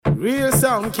Real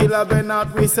sound killer, but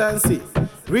not recency.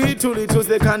 Real to the tools,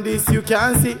 they can this you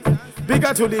can see.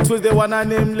 Bigger to the tools, they wanna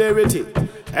name Larity.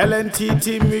 LNT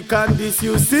team, we can this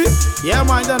you see. Yeah,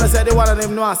 man, Donna said they wanna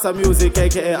name Noasa Music,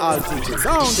 aka Altitude.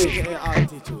 Sound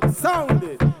it, sound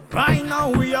it. Right now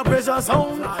we are pressure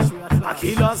sound. A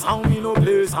killer sound, we no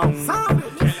play sound.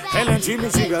 LNT, me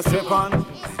she got step on.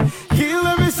 Kill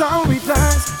every sound we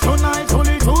dance. Tonight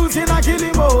only tools in a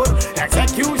killing mode.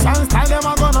 Execution style them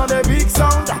a gonna the big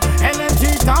sound.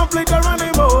 LNT down play the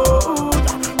running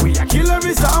mode. We a kill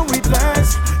every sound we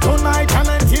dance. Tonight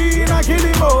LNT in a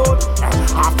killing mode.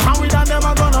 After we done them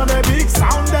a gonna the big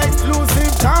sound.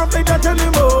 Exclusive down play the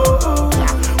killing mode.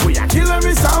 We a kill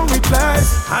every sound we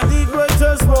dance. And the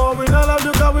greatest war we not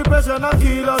have to go with pressure not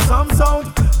kill us some sound.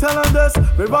 Tell them this,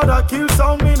 me rather kill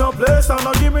sound, me no play sound.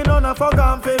 No give me none of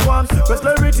fucking fake ones. Best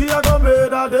Larity I go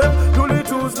made of them. Do the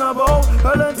tools now bow.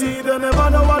 LNT they never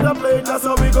know what to play. That's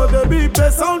how we got the beat.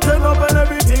 Best sound turn up and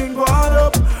everything go on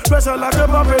up. Pressure like a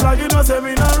puppet, like you know say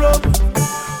me not rub.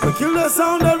 We kill the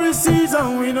sound every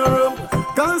season, we no rub.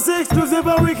 Can't say exclusive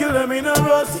but we kill them in a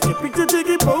rush. Take a picture, take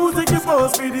a pose for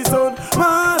the sound.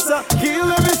 Master, kill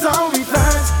every sound we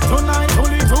dance. Tonight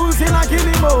only tools in a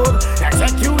killing mode.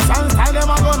 Execution style them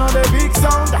a gun on the big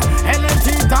sound.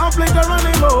 LNT down play the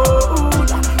running mode.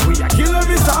 We a kill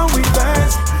every sound we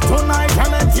dance. Tonight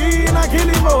LNT in a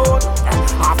killing mode.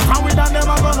 After we done them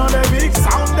a gun on the big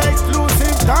sound.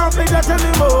 Exclusive down play the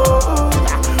telling mode.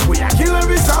 We a kill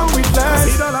every sound we dance.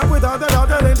 See the like without the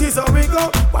LNT so we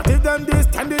go. But if them this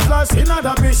 10 this flash in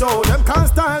a be show. Them can't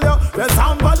style you. The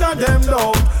sound better them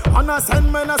down. On a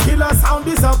send men a killer sound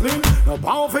discipline. No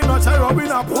pound for no cherubim,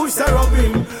 no push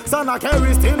cherubim. Son I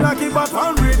carry still like it but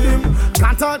on rhythm.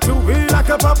 Can't talk to me like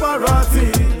a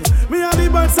paparazzi. Me and the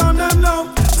birds sound them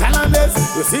now. Tell them this.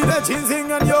 You see the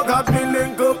chinsing and you got me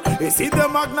link up. You see the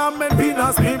magnum and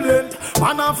peanuts me blend.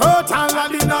 Man a fertile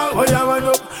and the now where you went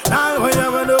up. Now where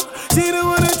you went up. See the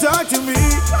one that talk to me.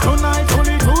 Tonight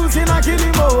only tools in a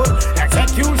killing mode.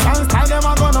 Execution style them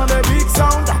a gun on the big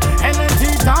sound.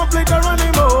 LNT down play the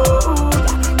running mode.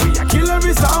 We a kill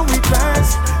every sound we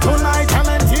dance. Tonight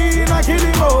LNT in a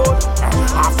killing mode.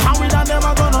 After we done them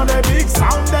a gun on the big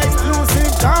sound.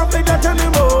 Exclusive down play the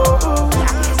telling mode.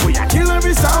 We a kill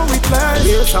every sound we dance.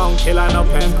 Real sound killer no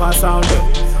pen pass sound.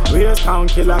 Real sound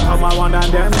killer come a one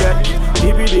and them get.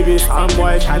 DB sound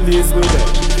boy can this with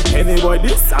it. Anybody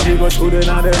this, I go shoot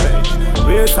another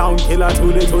way. Real sound killer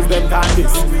to the tools them can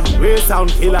this. Real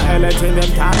sound killer LNT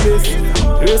them can this.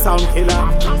 Real sound killer.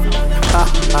 Ha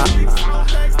ha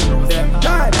ha. Them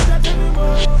died.